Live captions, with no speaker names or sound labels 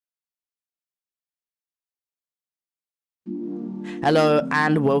Hello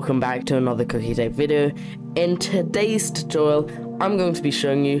and welcome back to another Cookie Tape video. In today's tutorial, I'm going to be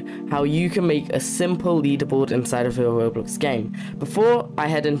showing you how you can make a simple leaderboard inside of your Roblox game. Before I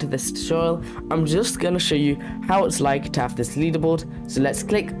head into this tutorial, I'm just going to show you how it's like to have this leaderboard. So let's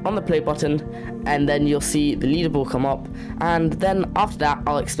click on the play button and then you'll see the leaderboard come up, and then after that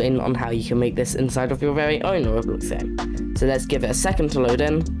I'll explain on how you can make this inside of your very own Roblox game. So let's give it a second to load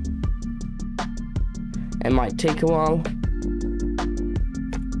in. It might take a while.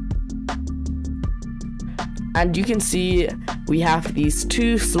 And you can see we have these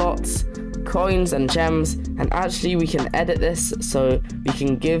two slots, coins and gems, and actually we can edit this so we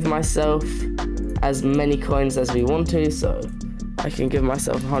can give myself as many coins as we want to. So I can give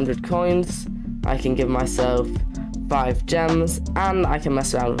myself 100 coins, I can give myself 5 gems, and I can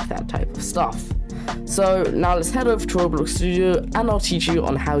mess around with that type of stuff. So now let's head over to Roblox Studio and I'll teach you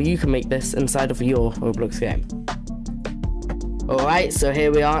on how you can make this inside of your Roblox game. Alright, so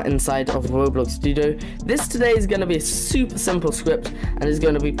here we are inside of Roblox Studio. This today is going to be a super simple script and it's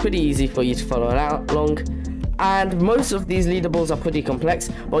going to be pretty easy for you to follow along. And most of these leaderboards are pretty complex,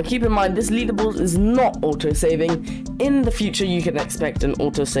 but keep in mind this leaderboard is not auto-saving. In the future you can expect an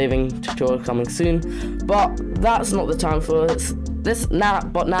auto-saving tutorial coming soon, but that's not the time for this now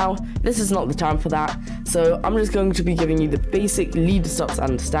this is not the time for that. So I'm just going to be giving you the basic leader stats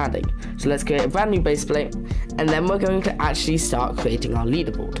understanding. So let's create a brand new base plate and then we're going to actually start creating our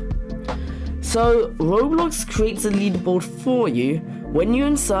leaderboard. So Roblox creates a leaderboard for you when you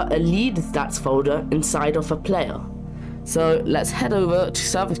insert a leader stats folder inside of a player. So let's head over to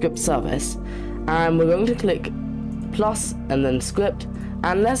server script service and we're going to click plus and then script,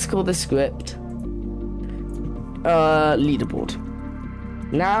 and let's call this script leaderboard.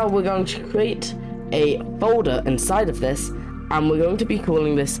 Now we're going to create a folder inside of this and we're going to be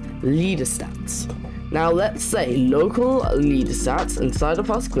calling this leader stats. Now let's say local leader stats inside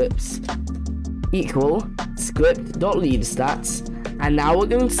of our scripts equal script.leaderstats, and now we're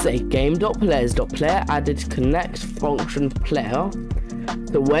going to say game.players.player added connect function player.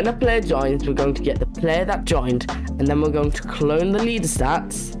 So when a player joins, we're going to get the player that joined, and then we're going to clone the leader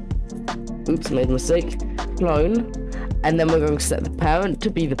stats. Oops, made a mistake. Clone, and then we're going to set the parent to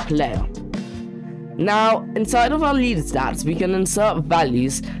be the player. Now inside of our leader stats we can insert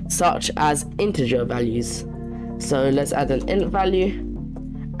values such as integer values. So let's add an int value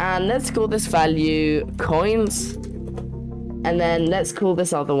and let's call this value coins, and then let's call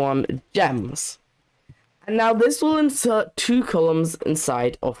this other one gems. And now this will insert 2 columns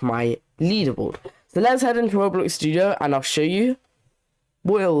inside of my leaderboard. So let's head into Roblox Studio and I'll show you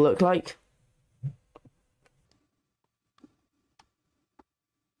what it'll look like.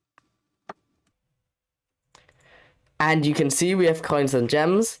 And you can see we have coins and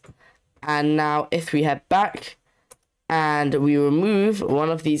gems. And now if we head back and we remove one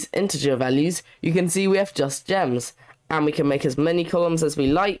of these integer values, you can see we have just gems. And we can make as many columns as we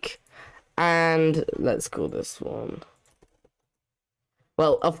like. And let's call this one.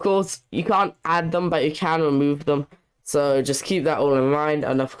 Well, of course, you can't add them, but you can remove them. So just keep that all in mind.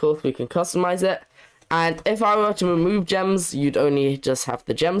 And of course, we can customize it. And if I were to remove gems, you'd only just have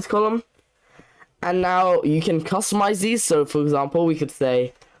the gems column. And now you can customize these. So for example, we could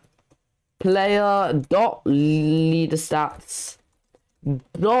say player.leaderstats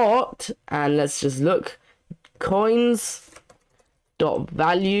dot, and let's just look, coins dot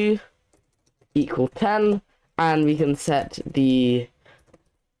value equal 10, and we can set the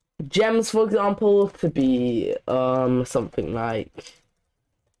gems, for example, to be something like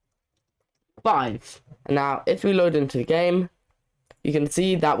 5. And now if we load into the game, you can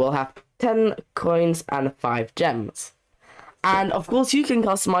see that we'll have 10 coins and 5 gems. And of course you can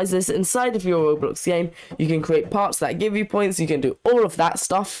customize this inside of your Roblox game. You can create parts that give you points, you can do all of that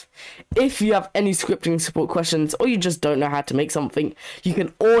stuff. If you have any scripting support questions or you just don't know how to make something, you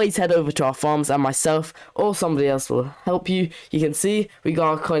can always head over to our forums and myself or somebody else will help you. You can see we got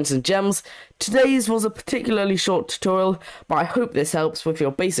our coins and gems. Today's was a particularly short tutorial, but I hope this helps with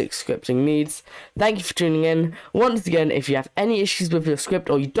your basic scripting needs. Thank you for tuning in. Once again, if you have any issues with your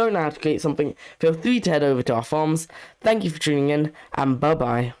script or you don't know how to create something, feel free to head over to our forums. Thank you for tuning in, and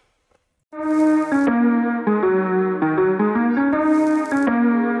bye-bye.